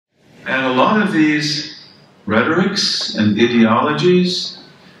And a lot of these rhetorics and ideologies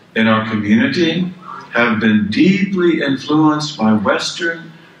in our community have been deeply influenced by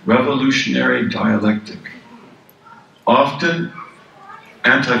Western revolutionary dialectic. Often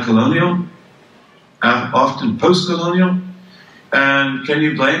anti-colonial, often post-colonial. And can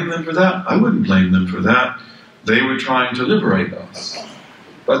you blame them for that? I wouldn't blame them for that. They were trying to liberate us.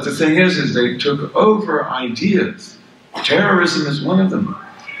 But the thing is they took over ideas. Terrorism is one of them.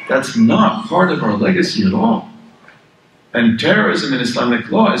 That's not part of our legacy at all. And terrorism in Islamic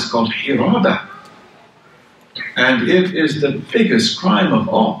law is called hiraba. And it is the biggest crime of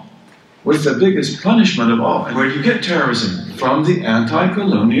all, with the biggest punishment of all. And where do you get terrorism? From the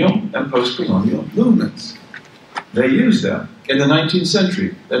anti-colonial and post-colonial movements. They used that in the 19th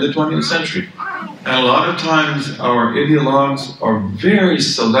century, in the 20th century. And a lot of times our ideologues are very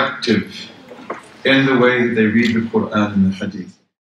selective in the way they read the Quran and the Hadith.